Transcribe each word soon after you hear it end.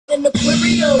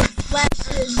stereo,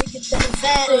 flashing, niggas that is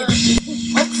added.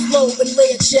 Up slow and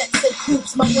layer checks and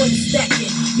coops, my one stacking.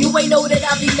 You ain't know that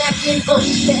I be macking.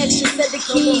 The extra set of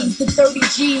keys, the 30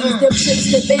 G's, them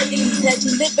trips, the Bentleys, had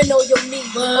you living on your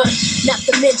knees. Not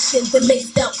to mention the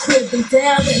laced out crib in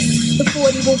Dallas, the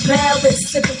 41 Palace,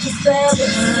 sipping for salad.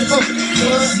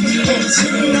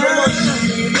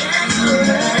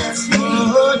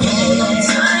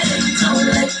 Don't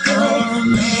let go,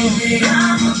 maybe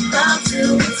I'm about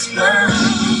to explode.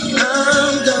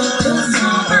 I'm gonna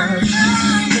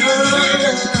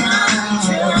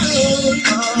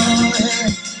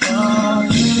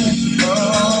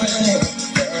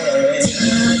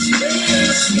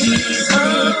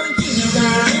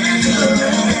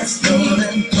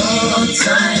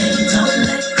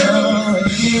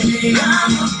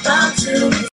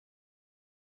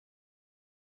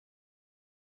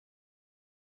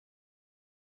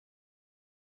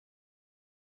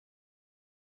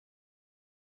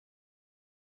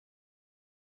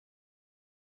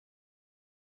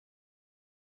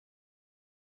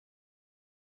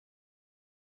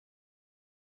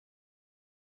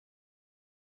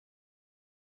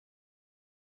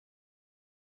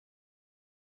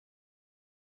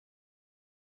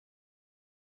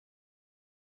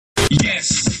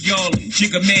Yes, y'allin',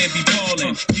 jigga man be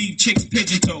ballin'. Leave chicks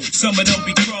pigeon-toed, some of them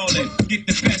be crawlin'. Get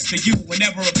the best of you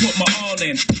whenever I put my all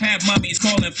in. Have mommies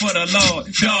callin' for the Lord,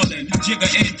 darling.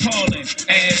 Jigga and Paulin',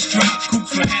 ass drop,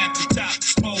 coops for half the top,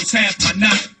 expose half my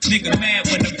knot. Nigga mad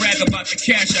when I brag about the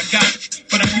cash I got,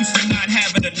 but I'm used to not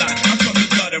having a lot. I'm from the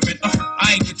gutter and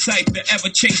I ain't the type to ever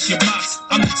chase your box.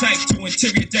 I'm the type to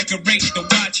interior decorate the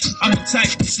watch. I'm the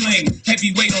type to sling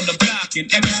heavyweight on the block and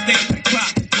every state I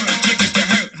clock. Word jiggers to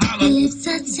hurt. Your lips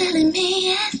are telling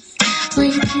me yes when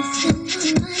you're kissing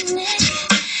on my neck,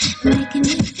 making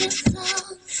me feel so.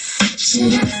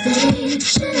 Should I stay?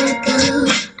 Should I go?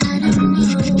 I don't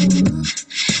know.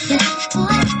 That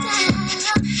boy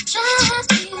style drives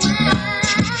me wild,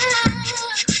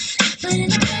 but in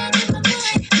the back of my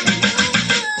mind,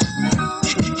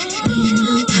 I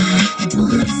know I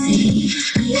wanna see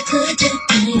how you put that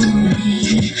thing on me.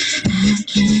 I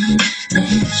can't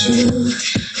let you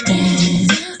dance.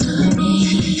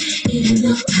 Even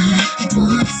though I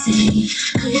wanna see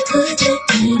how you put that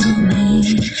thing on me,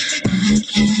 I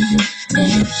can't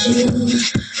let you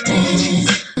dance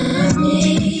on me.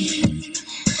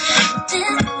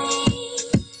 Dance me.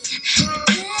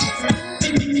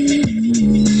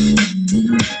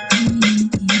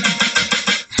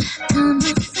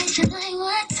 Conversation like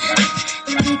what?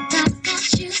 Think I've got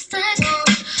you stuck.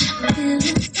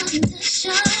 Feelings starting to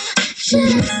show.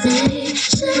 Should I stay?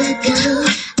 Should I go?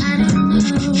 I don't know.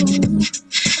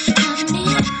 You're driving me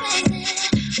crazy.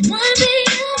 Wanna be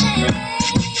your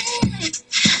lady,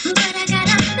 but I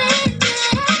gotta say no.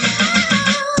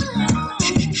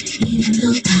 Even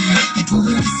though I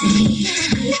wanna see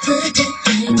how you put that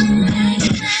thing on me,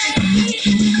 I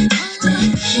can't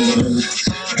let you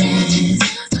dance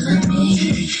on me.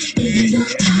 Even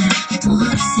though I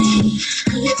wanna see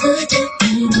how you put that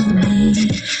thing on me,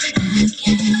 I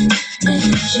can't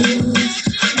let you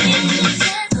dance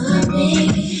on me.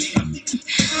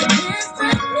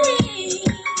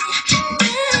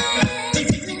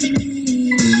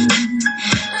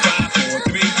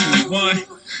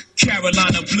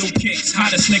 Carolina blue kicks,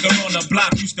 hottest nigga on the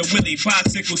block. Used to Willie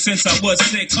bicycle since I was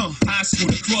 6. High school,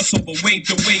 the crossover, wave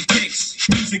to wave kicks.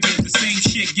 Music is the same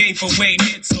shit, gave away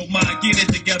hits. So my get it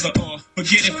together or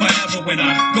forget it forever. When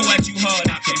I go at you hard,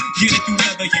 I can get it through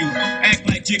leather. You act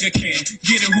like Jigga can,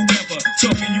 get it whoever.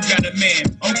 Talking you got a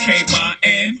man, okay, ma,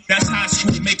 and that's high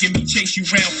school, making me chase you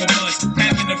round for months.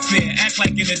 Having a fear, act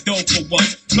like an adult for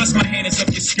once. Plus my hand is up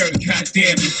your skirt,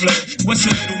 goddamn you flirt. What's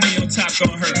a little me on top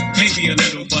gonna hurt? Maybe a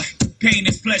little, but pain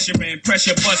is pleasure and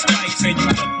pressure bust pipes. And you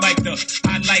look like the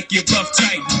I like your rough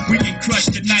type. We can crush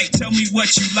tonight, tell me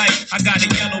what you like. I got a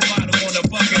yellow bottle on a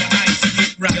bucket of ice.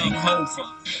 Get right, I'm home from.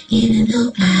 Even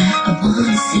though I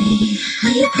wanna see how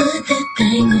you put that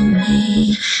thing on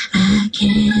me, I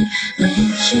can't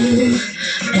let you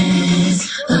dance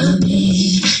on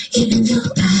me. Even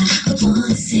though I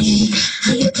wanna see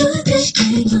how you put that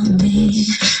thing on me,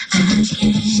 I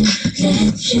can't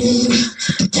let you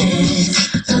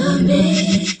dance on me.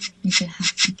 Make it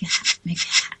hot, make it hot, make it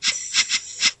hot.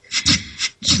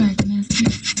 Track master.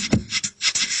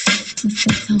 What's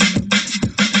the tone?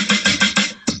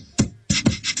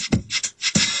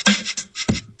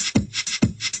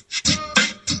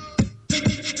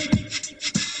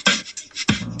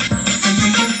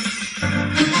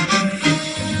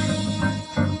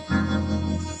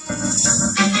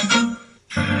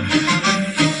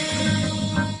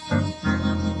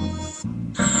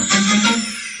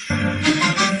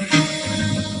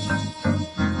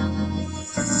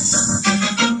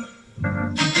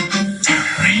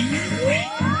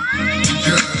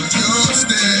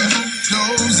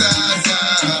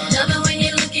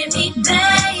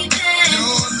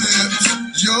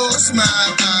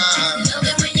 smile. Love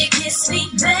it when you kiss me,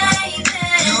 baby.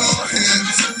 Your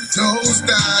hips, those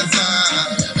thighs.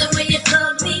 Love it when you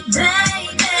hug me,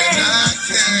 baby. And I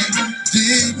can't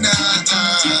deny.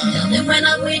 Love it when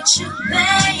I'm with you,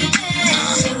 baby.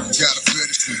 Got a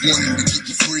fetish for wanting to get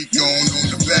the freak on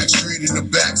the back street in the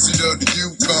backseat of the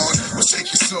Yukon. What's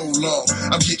taking so long?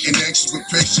 I'm getting anxious but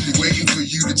patiently waiting for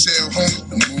you to tell homie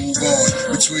to move on.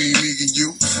 Between me and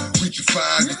you, we can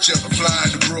find each other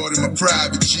flying abroad in my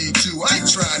private G2. I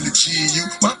ain't trying to G you,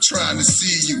 I'm trying to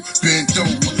see you bent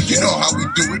over. You know how we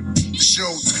do it. The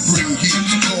shows bring heat,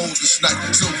 cold this night,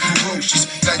 so ferocious.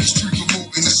 Now you street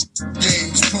promoting this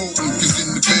game is potent. Cause in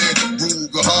the bed,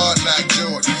 Ruger hard like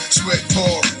Jordan. Sweat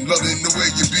pouring, loving the way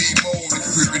you be moaning.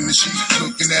 Ripping the sheet,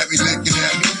 looking at me, licking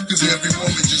at me. Cause every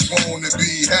woman just wanna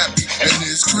be happy. And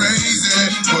it's crazy,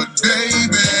 but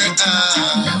baby,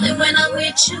 I love it when I'm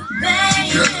with you,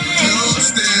 baby. Girl, your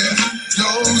stare,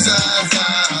 those eyes,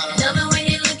 love it when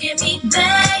you look at me,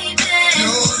 baby.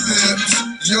 Your lips,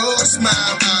 your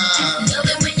smile, love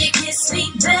it when you kiss me,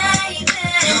 baby.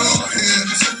 Your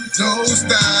hips, those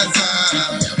thighs,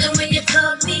 love it when you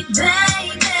hug me,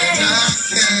 baby. And I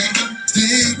can't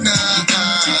deny.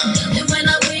 Love it when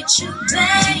I'm with you,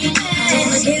 baby.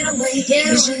 Get away,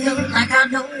 cause you know like I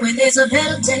know when there's a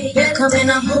better day coming.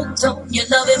 I'm hooked on your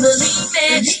love and believe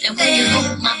it. And when you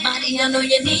hold my body, I know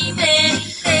you need me.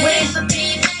 Wait for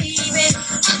me, baby.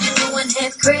 I've been going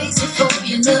half crazy for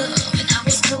your love, and I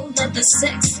was told that the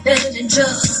sex is better than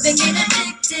drugs. Been getting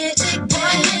addicted,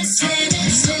 boy, listen.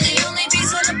 So the only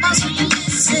piece of the puzzle you're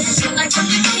missing, like when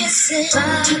you're kissing.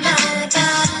 Bye, bye,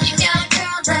 bye. You got a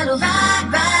girl that'll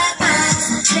ride, ride, ride.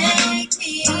 So take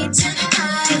me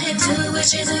tonight and do what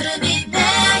you do to me, baby.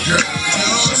 Girl,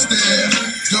 your stare,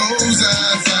 those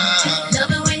eyes,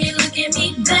 love it when you look at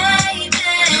me, baby.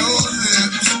 Your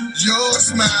lips, your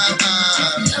smile,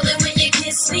 love it when you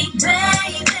kiss me,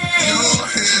 baby. Your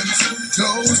hips,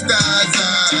 those thighs,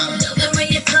 love it when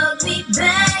you hug me,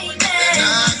 baby. And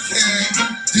I can't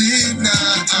deny.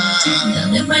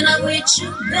 Love it when I'm with you,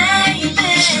 baby.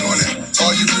 Shorty,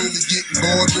 are you really getting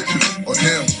bored with me or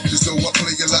him? Just though I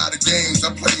play a lot of games,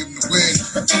 I play them to win.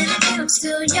 But then again, I'm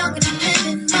still young and I'm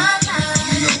living my life.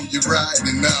 You know you're right,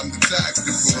 and I'm the type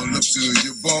to pull up to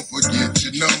your bumper, get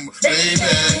your number, baby.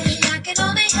 I can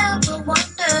only help but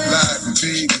wonder. Life would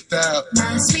be without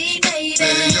my sweet baby.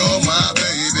 Hey, you're my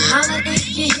baby. Holla if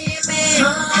you hear me.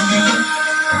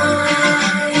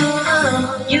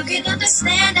 You can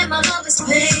understand that my love is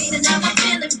pain, and now I'm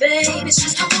feeling, babe. It's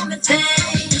just a woman thing.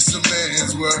 It's a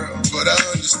man's world, but I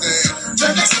understand.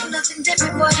 But there's still nothing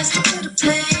different, boy, that's the good to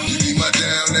play. Be my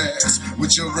down ass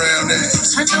with your round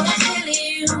ass. I know I'm feeling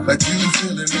you, like you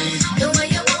feeling me. The way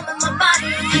you warm my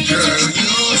body. Girl,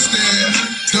 your stare,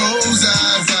 those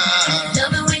eyes,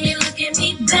 love it when you look at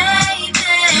me, baby.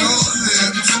 Your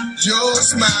lips, your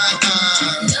smile,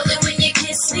 love it when you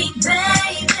kiss me,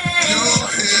 baby. Your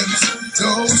hips,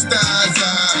 those thighs,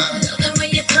 love it when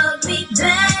you hug me,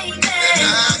 baby. And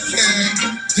I can't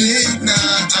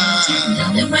deny.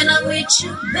 Love it when I'm with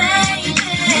you, baby.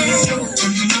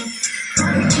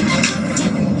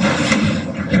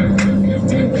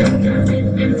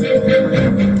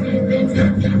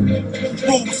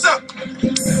 Whoa, what's up?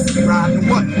 Riding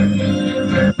what?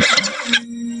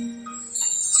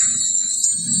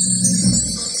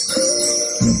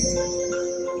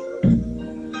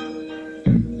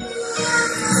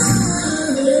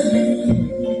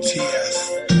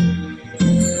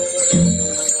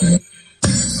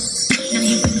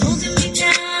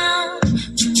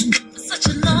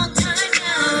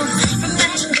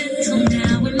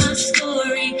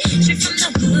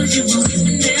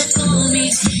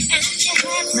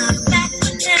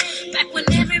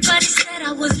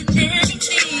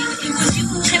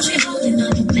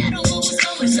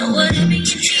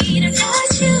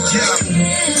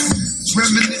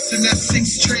 Reminiscing that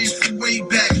 6 train from way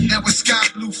back. Now it's sky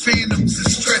blue phantoms and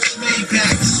stretch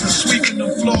Maybachs. Sweeping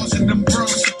them floors in them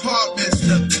Bronx apartments.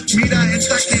 Mira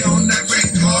esta que on that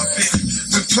red carpet.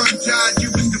 When Fun died, you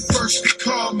was the first to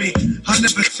call me. I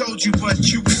never told you, but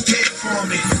you was there for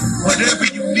me. Whatever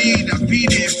you need, I'll be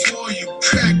there for you.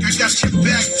 Crack, I got your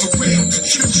back for real.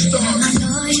 True story. I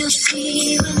know you'll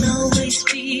see, will always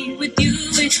be with you.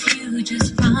 If you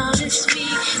just promise me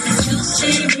that you'll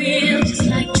stay real, just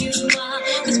like you are.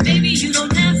 'Cause baby, you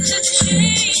don't have to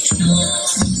change, no.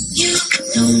 You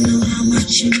don't know how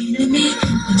much you mean to me.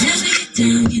 Whenever you're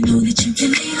down, you know that you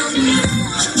can lean on me.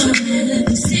 No matter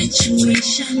the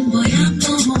situation, boy, I'm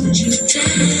gonna hold you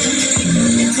down.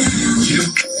 You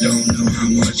don't know how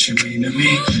much you mean to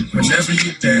me. Whenever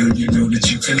you're down, you know that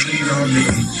you can lean on me.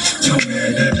 No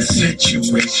matter the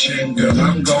situation, girl,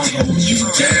 I'm gonna hold you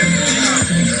down.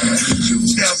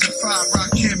 2005,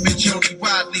 Rakim and Jody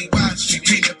Wiley. She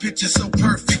paint a picture so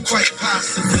perfect, quite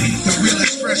possibly the real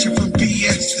expression from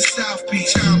BX to South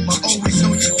Beach. I'ma always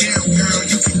hold you down, girl.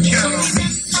 You can count on me.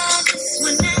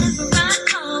 Whenever I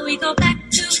call, we go back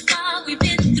too far. We've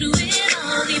been through it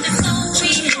all, even though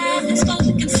we haven't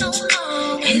spoken so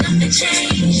long. Ain't nothing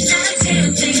changed, not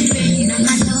everything, baby. Now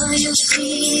my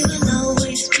loyalty will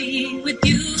always be with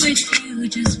you. If you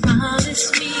just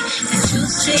promise me that you'll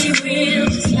stay real,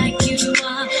 just like you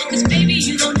are. 'Cause baby,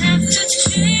 you don't have to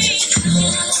change.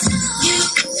 You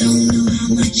don't know how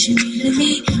much you mean to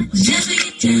me. Whenever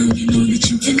you're down, you know that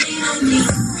you can lean on me.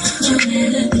 No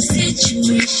matter the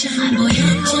situation, boy,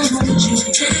 I'm gonna hold you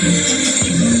down.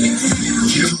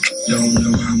 You don't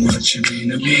know how much you mean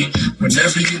to me.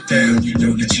 Whenever you're down, you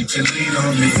know that you can lean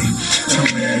on me. No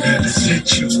matter the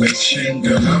situation,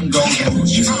 girl, I'm gonna hold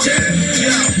you down.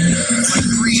 My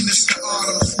green is the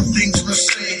autumn, things must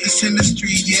say. This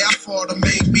industry, yeah, I fought to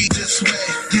make me this way.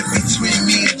 Get between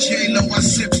me and J-Lo, I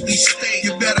simply stay.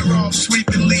 You're better off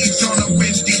sweeping leaves on a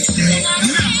windy day.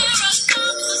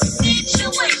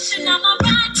 Situation, I'ma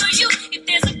ride for you if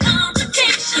there's a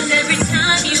complication. Every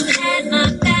time you had my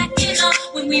back, you know,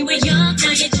 when we were young,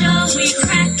 now you're Joey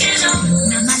cracking on.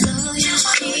 Now my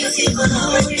loyalty will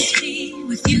always be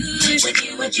with you,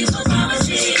 what you so promise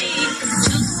me.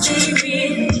 Just stay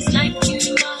real, just like you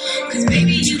are. 'Cause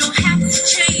baby, you don't have to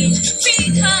change,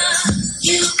 because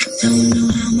you don't know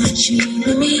how much you mean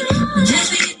to me.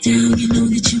 Whenever you're down, you know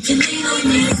that you can lean on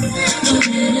me. No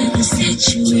matter the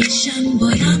situation,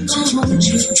 boy, I'm gonna hold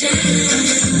you down.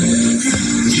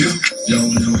 You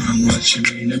don't know how much you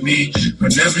mean to me.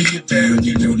 Whenever you're down,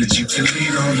 you know that you can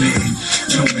lean on me.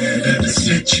 No matter the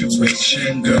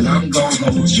situation, girl, I'm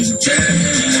gonna hold you down.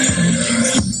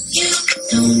 You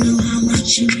don't know how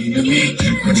much you mean to me.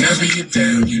 Whenever you're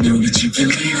down, you know that you can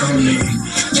lean on me.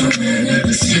 No matter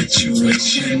the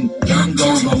situation, I'm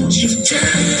gonna hold you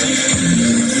down.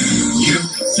 You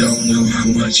don't know how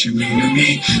much you mean to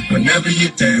me. Whenever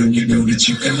you're down, you know that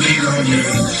you can lean on me.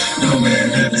 No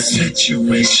matter the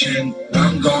situation,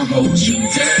 I'm gonna hold you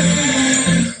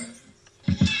down.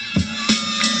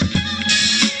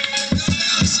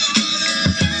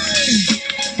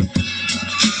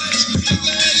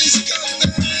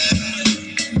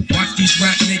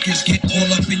 Rap niggas get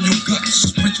all up in your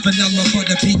guts. French vanilla,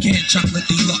 butter, pecan, chocolate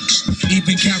deluxe.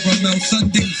 Even caramel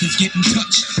sundaes is getting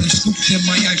touched. And scoops in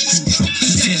my ice cream truck. Who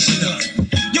tears it up?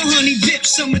 Yo, honey dip,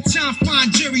 summertime, fine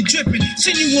jury dripping.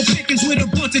 Send you on pickings with a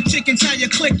bunch of chickens, how you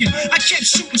clicking? I kept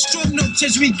shooting strong notes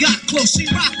as we got close. See,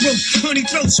 rock rope, honey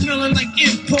throat smelling like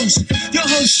impulse. Your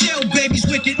whole shell, baby's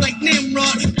wicked like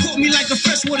Nimrod. Caught me like a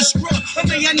freshwater straw, or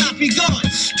may I not be God?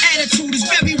 Attitude is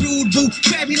very rude, boo.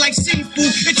 Crabby like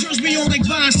seafood. It turns me on like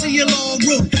Vine, see you all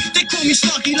rude. They call me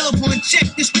Starkey Love Hunt.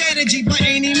 Check the strategy by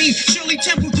any means. Shirley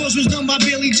Temple Cross was done by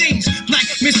Billie Jeans. Black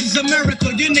Mrs.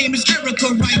 America, your name is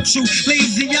Erica, right? True.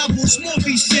 Lazy apple,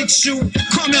 Smorphy, 6-shoe.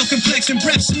 Caramel complexion,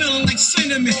 breath smelling like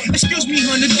cinnamon. Excuse me,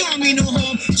 honey, don't mean no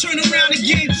harm. Turn around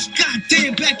again.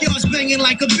 Goddamn, backyard's banging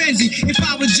like a Benzie. If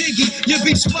I was Jiggy, you'd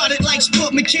be spotted like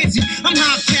Sport McKenzie. I'm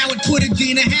high-powered, put a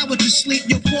Dina Howard to sleep,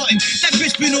 you're parting. That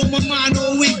bitch been on my mind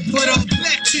all week, but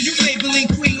back to you, Maybelline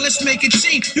Queen. Let's make a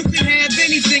team. You can have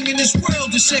anything in this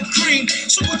world except cream.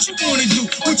 So what you wanna do?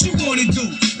 What you wanna do?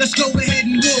 Let's go ahead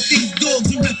and walk these dogs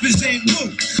and represent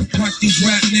Woo. Watch these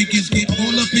rap niggas get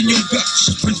all up in your guts.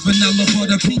 French vanilla,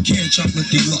 butter, pecan, chocolate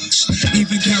deluxe.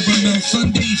 Even caramel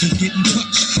sundaes is getting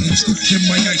touched. And scoops in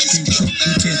my ice cream truck.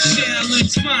 Who tears it up?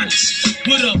 Challenge finest.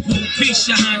 What up, Woo? Peace,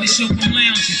 your highness, yo, I'm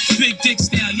lounging. Big dick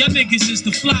style, y'all niggas is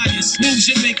the flyers. Moves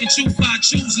you're making, true fly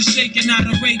choosers, shaking out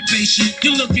a rape patient.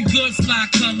 You're looking good, fly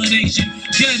colored Asian.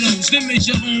 Ghettos, them is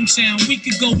your hometown. We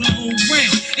could go the whole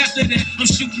round. After that, I'm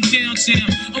shooting downtown.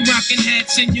 I'm rocking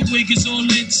hats and your wig is all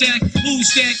intact. Who's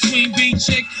that queen bee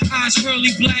chick? Eyes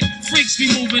pearly black. Freaks be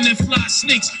moving and fly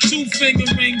sneaks.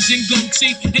 2-finger rings and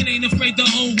goatee. And ain't afraid to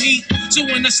hold heat. So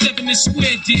when I step in the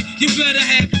square, dear, you better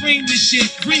have cream this shit.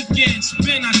 Weekend,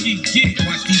 spin, I keep get.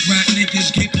 Watch these rap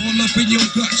niggas get all up in your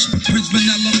guts. Prince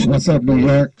Vanilla, What's up, New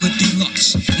York? with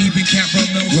deluxe. Even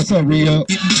caramel. What's up, Rio?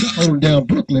 Getting touched. Holding down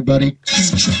Brooklyn, buddy.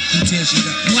 Truck, who tears it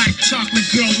up? Black chocolate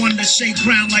girl, wonder shake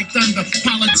ground like thunder.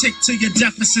 Politic to your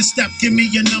deficit step, give me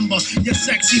your number. Your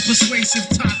sexy, persuasive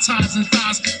tatas and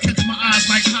thighs. Catch my eyes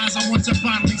like highs, I want your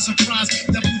bodily surprise.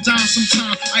 Double down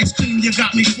sometime, ice cream, you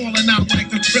got me falling out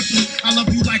like a cripple. I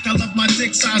love you like I love my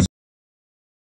dick size.